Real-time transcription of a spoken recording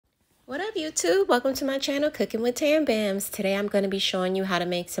What up, YouTube? Welcome to my channel, Cooking with Tam Bams. Today I'm going to be showing you how to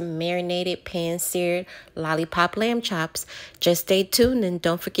make some marinated pan-seared lollipop lamb chops. Just stay tuned and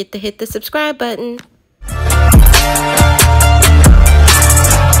don't forget to hit the subscribe button.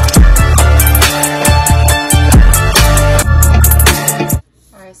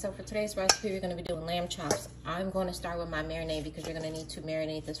 Alright, so for today's recipe, we're going to be doing lamb chops. I'm going to start with my marinade because you're going to need to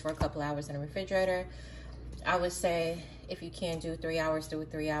marinate this for a couple hours in the refrigerator. I would say if you can do 3 hours, do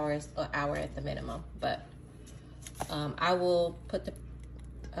 3 hours, an hour at the minimum. But I will put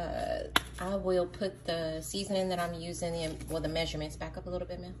the seasoning that I'm using in, well, the measurements back up a little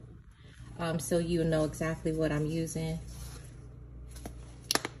bit, ma'am. So you know exactly what I'm using.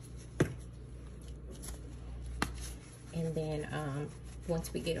 And then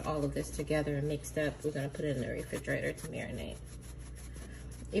once we get all of this together and mixed up, we're gonna put it in the refrigerator to marinate.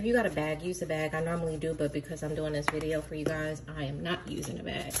 If you got a bag, use a bag. I normally do, but because I'm doing this video for you guys, I am not using a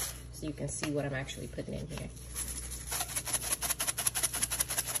bag. So you can see what I'm actually putting in here.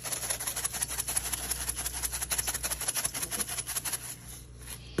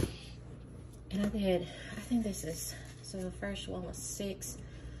 And I think this is, so the first one was 6,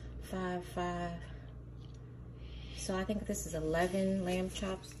 5, 5. So I think this is 11 lamb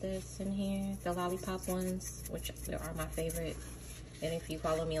chops that's in here. The lollipop ones, which are my favorite. And if you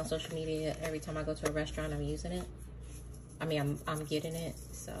follow me on social media, every time I go to a restaurant, I'm using it. I mean, I'm getting it.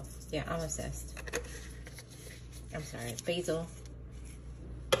 So yeah, I'm obsessed. I'm sorry, basil.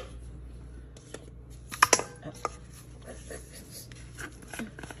 Oh.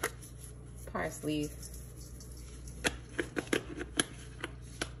 Parsley.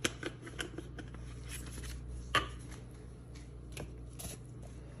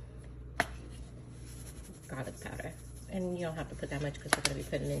 Garlic powder. And you don't have to put that much because we're going to be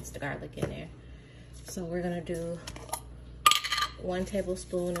putting minced garlic in there. So we're going to do 1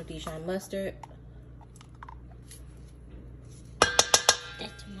 tablespoon of Dijon mustard.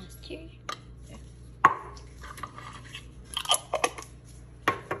 That's mustard? Yeah.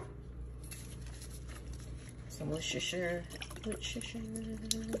 Some worcestershire. Worcestershire?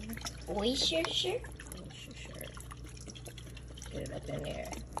 Get it up in there.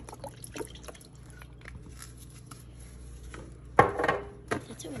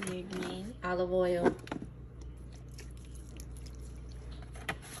 That's a weird name. Olive oil.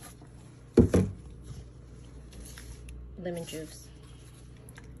 Lemon juice.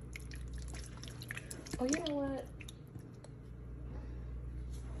 Oh, you know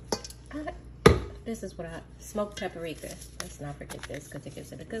what? This is what smoked paprika. Let's not forget this because it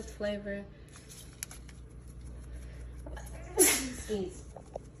gives it a good flavor. Sneeze.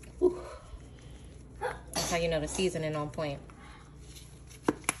 That's how you know the seasoning on point.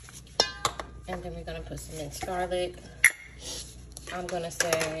 And then we're gonna put some minced garlic. I'm gonna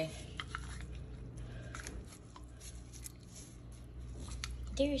say,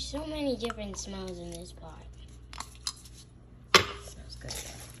 there's so many different smells in this pot. Smells good.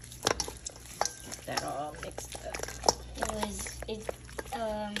 Get that all mixed up.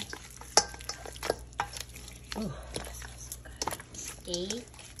 Ooh, that smells so good. Steak.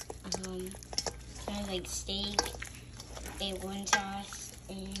 Smells like steak, A1 sauce,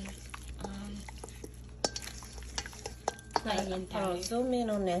 and onion powder. Oh, zoom in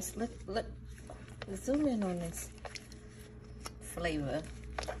on this. Look, zoom in on this flavor.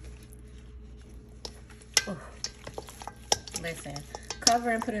 Ooh. Listen, cover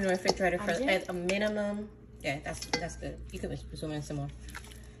and put it in the refrigerator for at a minimum. Yeah, that's good. You could zoom in some more.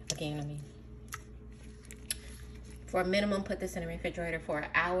 Again, I mean, for a minimum, put this in the refrigerator for an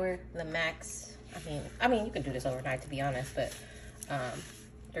hour, the max. I mean, you can do this overnight, to be honest, but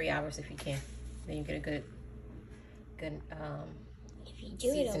 3 hours if you can. Then you get a good. If you do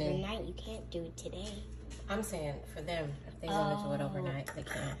seasoning. It overnight, you can't do it today. I'm saying for them, if they want to do it overnight, they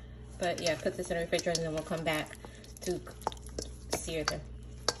can. But yeah, put this in the refrigerator and then we'll come back to sear them.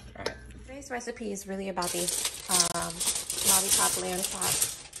 All right. Today's recipe is really about these lollipop lamb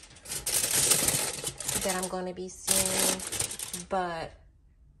chops that I'm going to be searing, but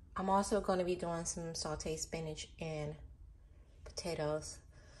I'm also going to be doing some sauteed spinach and potatoes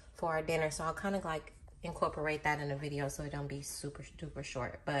for our dinner. So I'll kind of like incorporate that in the video so it don't be super duper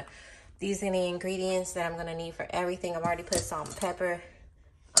short. But these are the ingredients that I'm going to need for everything. I've already put salt and pepper,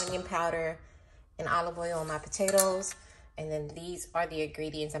 onion powder, and olive oil on my potatoes. And then these are the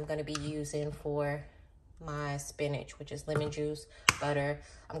ingredients I'm going to be using for my spinach, which is lemon juice, butter.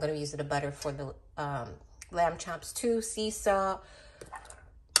 I'm going to be using the butter for the lamb chops too. Sea salt,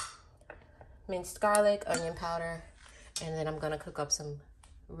 minced garlic, onion powder, and then I'm going to cook up some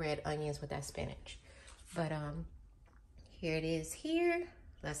red onions with that spinach. But here it is here.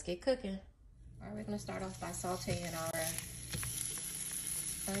 let's get cooking. All right, we're gonna start off by sauteing our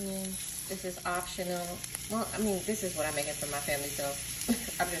onions. This is optional. Well, I mean, this is what I'm making for my family, so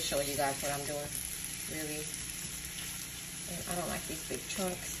I'm just showing you guys what I'm doing, really. And I don't like these big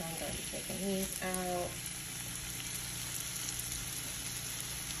chunks, so I'm gonna be taking these out.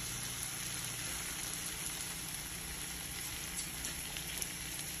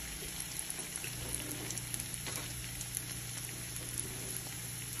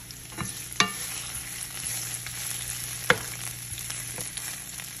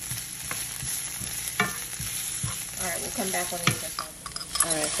 Come back when these are done.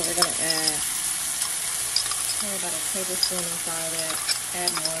 Alright, so we're gonna add about a tablespoon of garlic. Add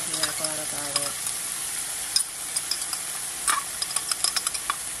more if you like a lot of garlic.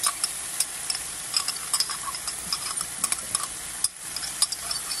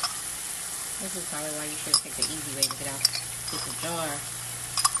 This is probably why you should take the easy way to get out with the jar,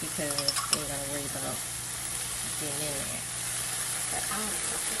 because you ain't gotta worry about getting in there. But I'm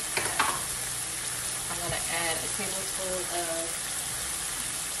going to add a tablespoon of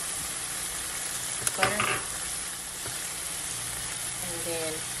butter. And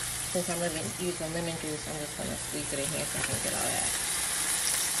then, since I'm using lemon juice, I'm just going to squeeze it in here so I can get all that.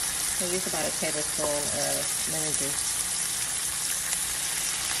 So use about a tablespoon of lemon juice.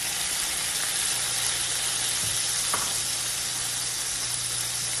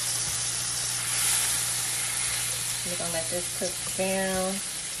 We're going to let this cook down.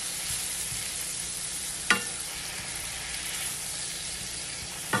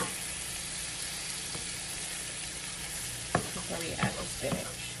 We add the spinach.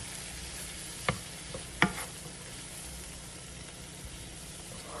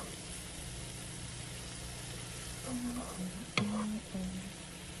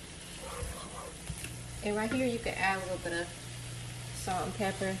 And right here you can add a little bit of salt and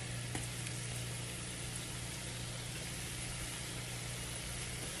pepper.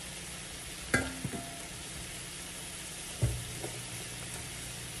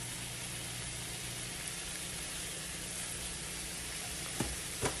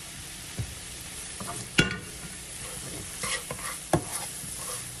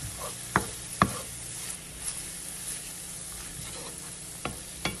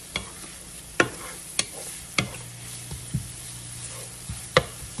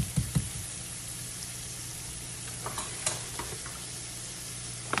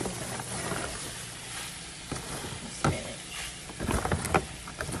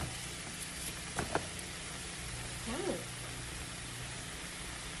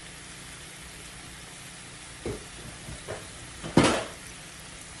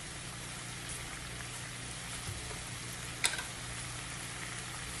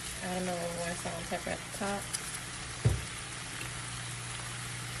 Add a little more salt and pepper at the top.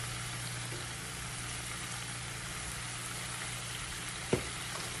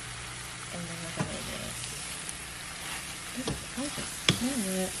 And then we're gonna do this. I can smell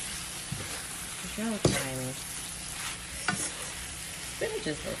it. Y'all tiny. Spinach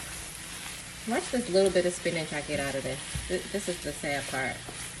is good. Watch this little bit of spinach I get out of this. This is the sad part.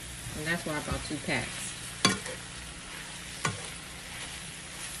 And that's why I bought 2 packs.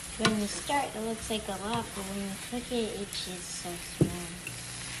 When you start, it looks like a lot, but when you cook it, it's just so small.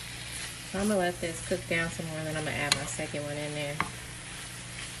 So I'm going to let this cook down some more, and then I'm going to add my second one in there.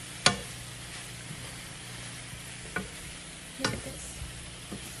 Look at this.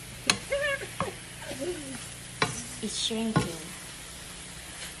 It's shrinking.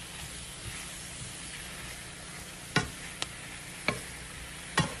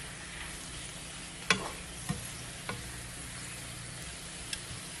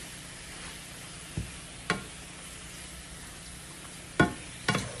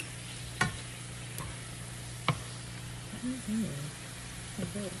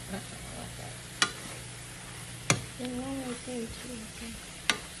 There's one right there too.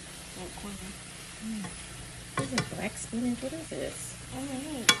 That corner. This is black spinach. What is this? I don't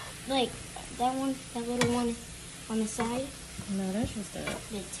know. Like that one, that little one on the side. No, that's just a.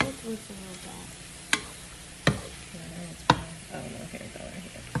 The tip looks a little bad. No, that's fine. Oh no, here we go, right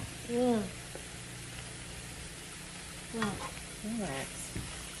here. Ugh. What? Relax.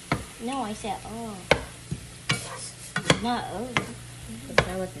 No, I said oh. Not oh. That's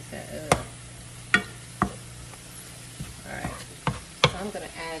not what you said. Alright. So I'm going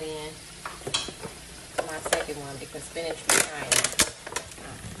to add in my second one because spinach is tiny.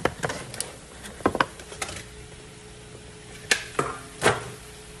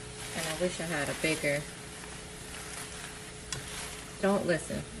 And I wish I had a bigger. Don't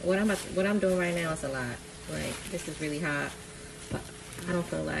listen. What I'm doing right now is a lot. Like, this is really hot. But I don't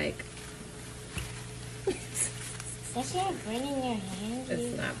feel like. That's not burning your hand.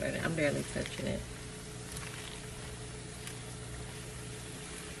 It's not burning. I'm barely touching it.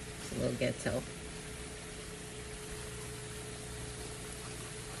 It's a little ghetto.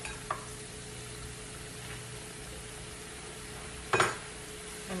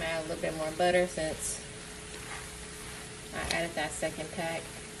 I'm gonna add a little bit more butter since I added that second pack.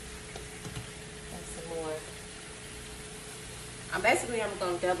 And some more. I'm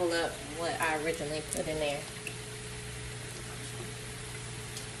gonna double up what I originally put in there.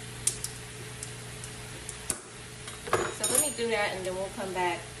 So let me do that and then we'll come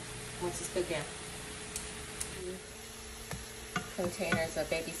back once it's cooked down. Containers of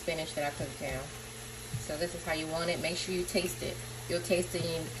baby spinach that I cooked down. So this is how you want it. Make sure you taste it. You'll taste it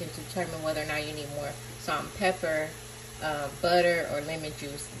and you can determine whether or not you need more salt and pepper, butter, or lemon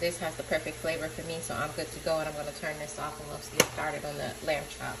juice. This has the perfect flavor for me, so I'm good to go. And I'm going to turn this off and let's get started on the lamb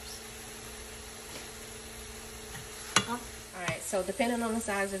chops. Alright, so depending on the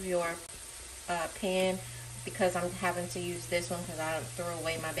size of your pan, because I'm having to use this one because I threw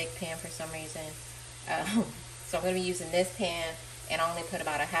away my big pan for some reason. So I'm going to be using this pan, and I only put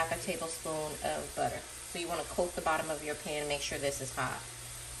about a half a tablespoon of butter. So you want to coat the bottom of your pan and make sure this is hot.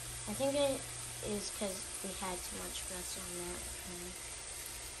 I think it is because we had too much rust on that pan.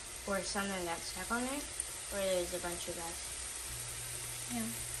 Or something got stuck on it. Or there's a bunch of rust. Yeah.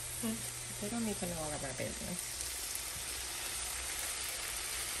 They don't need to know all of our business.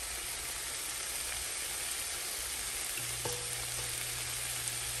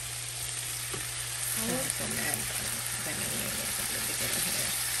 So mad.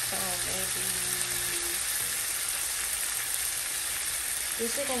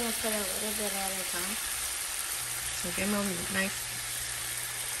 This is going to put a little bit at a time. So give them a nice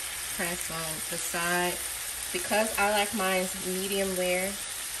press on the side. Because I like mine medium rare,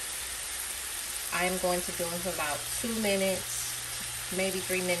 I am going to do them for about 2 minutes, maybe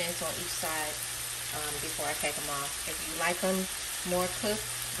 3 minutes on each side before I take them off. If you like them more cooked,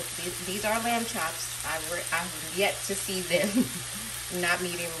 these are lamb chops. I've yet to see them not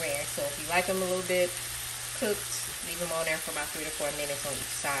medium rare. So if you like them a little bit cooked, leave them on there for about 3 to 4 minutes on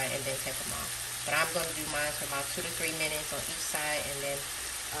each side and then take them off. But I'm going to do mine for about 2 to 3 minutes on each side and then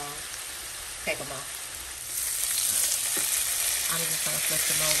take them off. I'm just going to flip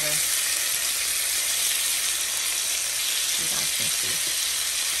them over. You guys can see.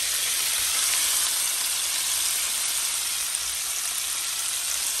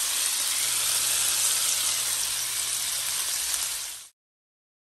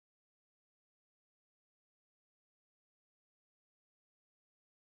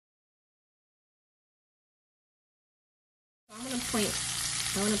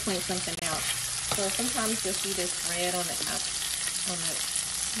 I want to point something out. So sometimes you'll see this red on the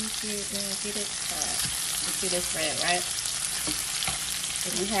you see it now? See this? You see this red, right?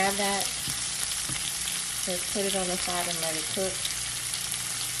 If you have that, just put it on the side and let it cook.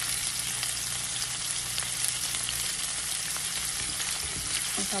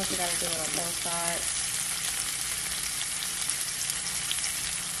 Sometimes you gotta do it on both sides.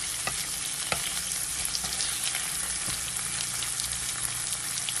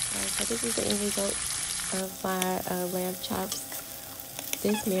 So this is the end result of my lamb chops.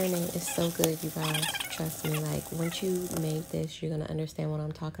 This marinade is so good, you guys. Trust me, like once you make this, you're gonna understand what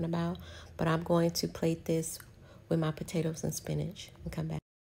I'm talking about. But I'm going to plate this with my potatoes and spinach and come back.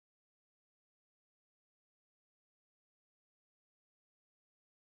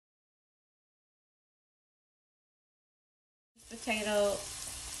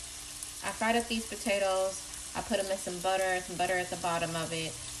 I fried up these potatoes. I put them in some butter at the bottom of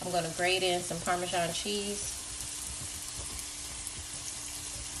it. I'm going to grate in some Parmesan cheese.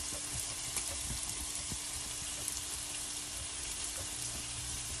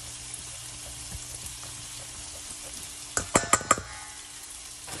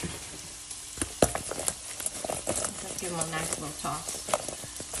 Just give them a nice little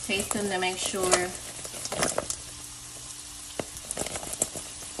toss. Taste them to make sure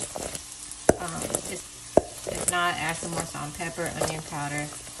if not, add some more salt and pepper, onion powder.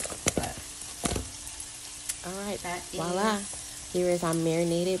 But alright, voila. Here is our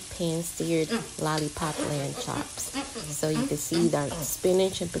marinated pan-seared lollipop lamb chops. So you can see the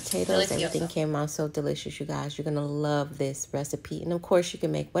spinach and potatoes, everything came out so delicious, you guys. You're gonna love this recipe. And of course you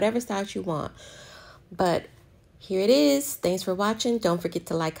can make whatever style you want. But here it is. Thanks for watching. Don't forget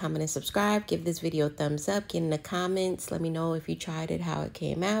to like, comment, and subscribe. Give this video a thumbs up. Get in the comments. Let me know if you tried it, how it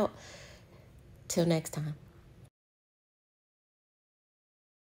came out. Till next time.